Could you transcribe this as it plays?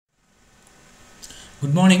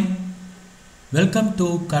Good morning. Welcome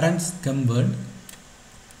to Currents Chem World.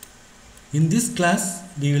 In this class,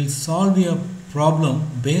 we will solve a problem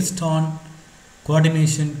based on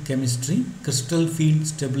coordination chemistry, crystal field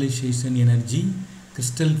stabilization energy,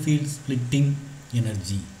 crystal field splitting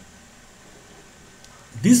energy.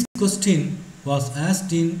 This question was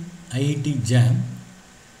asked in IIT JAM.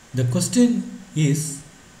 The question is,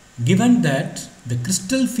 given that the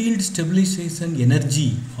crystal field stabilization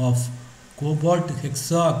energy of cobalt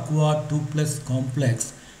hexa aqua 2 plus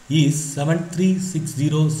complex is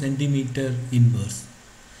 7360 centimeter inverse,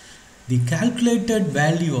 the calculated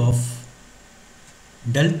value of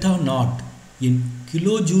delta naught in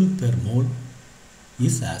kilojoule per mole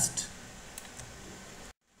is asked.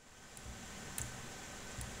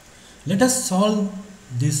 Let us solve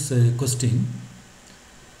this question.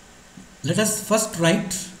 Let us first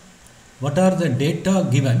write what are the data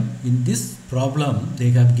given in this problem. They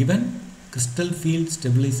have given crystal field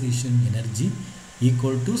stabilization energy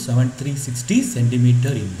equal to 7360 centimeter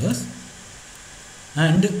inverse,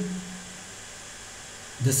 and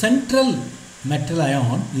the central metal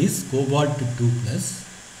ion is cobalt 2 plus.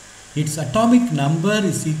 Its atomic number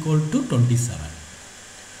is equal to 27.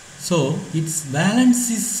 So its valence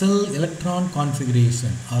cell electron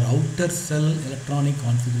configuration or outer cell electronic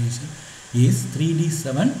configuration is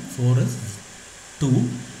 3d7 4s2,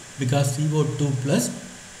 because CO2 plus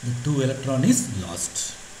the 2 electron is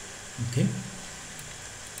lost. Okay.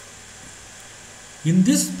 In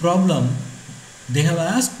this problem, they have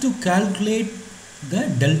asked to calculate the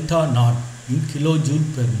delta naught in kilojoule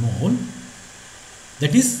per mole.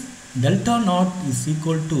 That is, delta naught is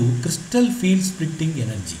equal to crystal field splitting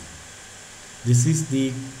energy. This is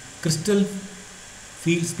the crystal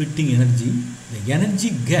field splitting energy, the energy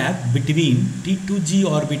gap between T2G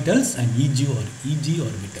orbitals and EG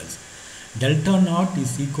orbitals. Delta naught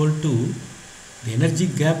is equal to the energy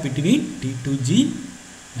gap between T2G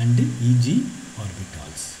and EG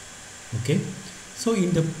orbitals. Okay. So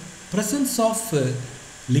in the presence of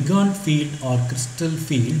ligand field or crystal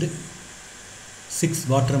field, 6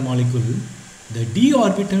 water molecule, the d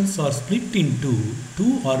orbitals are split into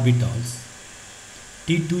 2 orbitals,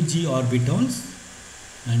 T2G orbitals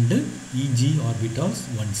and EG orbitals,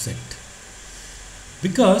 one set.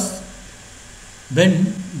 Because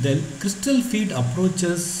when the crystal field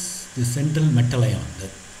approaches the central metal ion,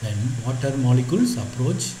 then water molecules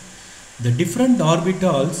approach, the different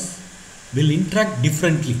orbitals will interact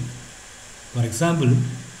differently. For example,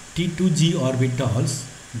 T2G orbitals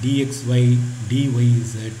dxy,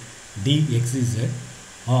 dyz, dxz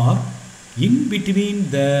are in between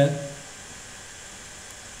the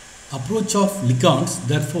approach of ligands,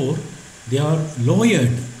 therefore they are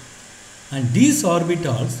lowered, and these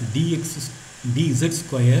orbitals dz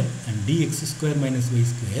square and dx square minus y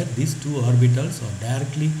square, these two orbitals are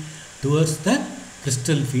directly towards the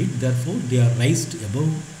crystal field, therefore they are raised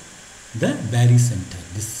above the barycenter.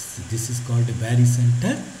 This is called a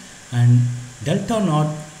barycenter, and delta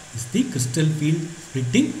naught is the crystal field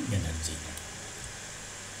splitting energy.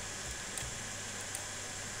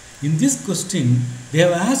 In this question, they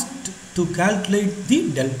have asked to calculate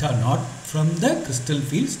the delta naught from the crystal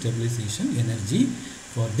field stabilization energy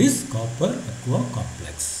for this copper aqua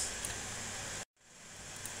complex.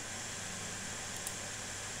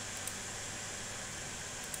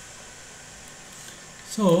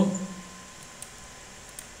 So,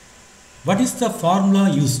 what is the formula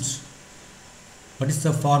used? What is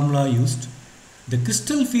the formula used? The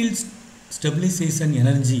crystal field stabilization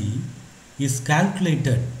energy is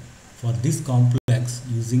calculated for this complex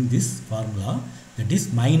using this formula, that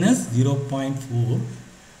is minus 0.4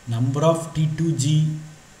 number of T2G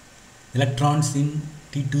electrons in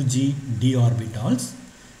T2G d orbitals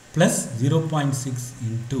plus 0.6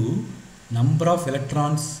 into number of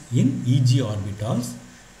electrons in EG orbitals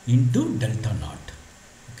into delta naught.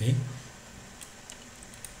 Okay.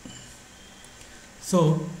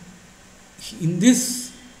 So in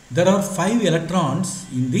this, there are 5 electrons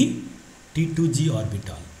in the T2G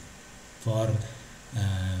orbital. For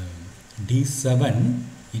D7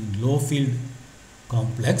 in low field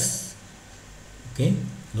complex, okay,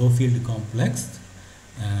 low field complex,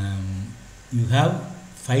 you have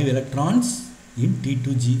 5 electrons in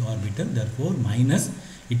T2G orbital, therefore minus,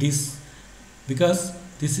 it is because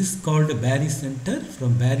this is called barycenter.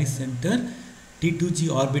 From barycenter, T2G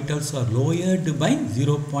orbitals are lowered by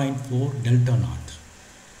 0.4 delta naught,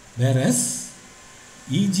 whereas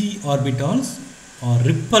EG orbitals are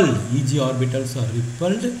repelled, EG orbitals are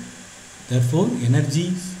repelled, therefore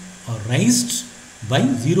energies are raised by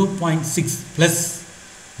 0.6 plus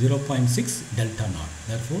 0.6 delta naught,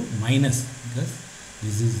 therefore minus, because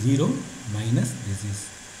this is 0 minus this is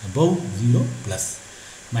above 0 plus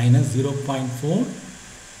minus 0.4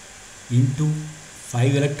 into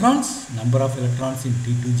 5 electrons, number of electrons in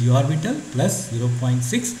T2g orbital, plus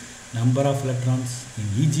 0.6 number of electrons in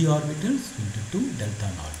Eg orbitals into 2 delta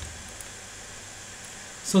naught.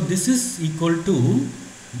 So this is equal to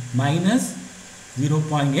minus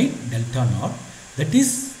 0.8 delta naught. That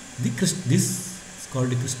is this is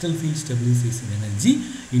called the crystal field stabilization energy.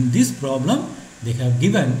 In this problem they have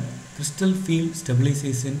given crystal field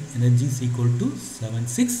stabilization energy is equal to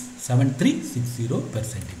 7360 per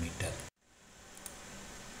centimeter.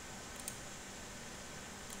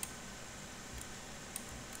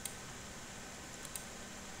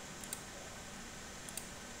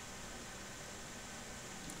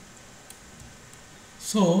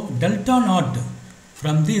 So delta naught,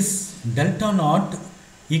 from this delta naught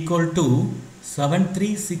equal to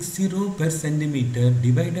 7360 per centimeter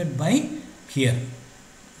divided by here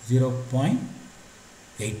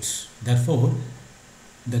 0.8. Therefore,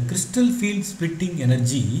 the crystal field splitting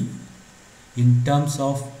energy in terms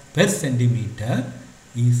of per centimeter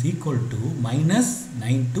is equal to minus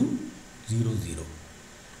 9200.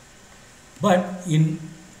 But in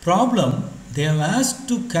problem they have asked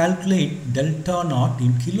to calculate delta naught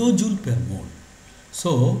in kilojoule per mole.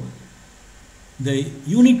 So the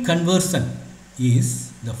unit conversion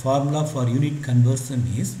is, the formula for unit conversion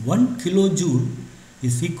is 1 kilojoule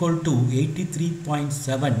is equal to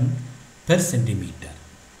 83.7 per centimeter.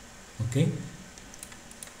 Okay.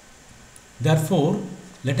 Therefore,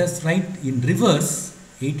 let us write in reverse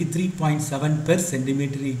 83.7 per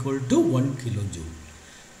centimeter equal to 1 kilojoule.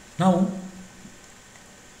 Now,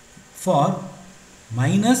 for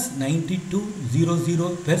minus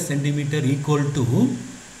 9200 per centimeter equal to,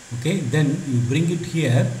 okay, then you bring it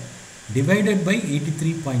here, divided by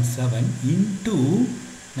 83.7 into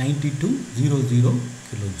 9200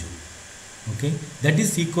 kilojoule. Okay, that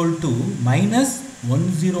is equal to minus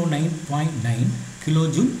 109.9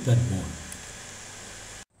 kilojoule per mole.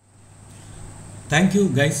 Thank you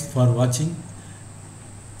guys for watching.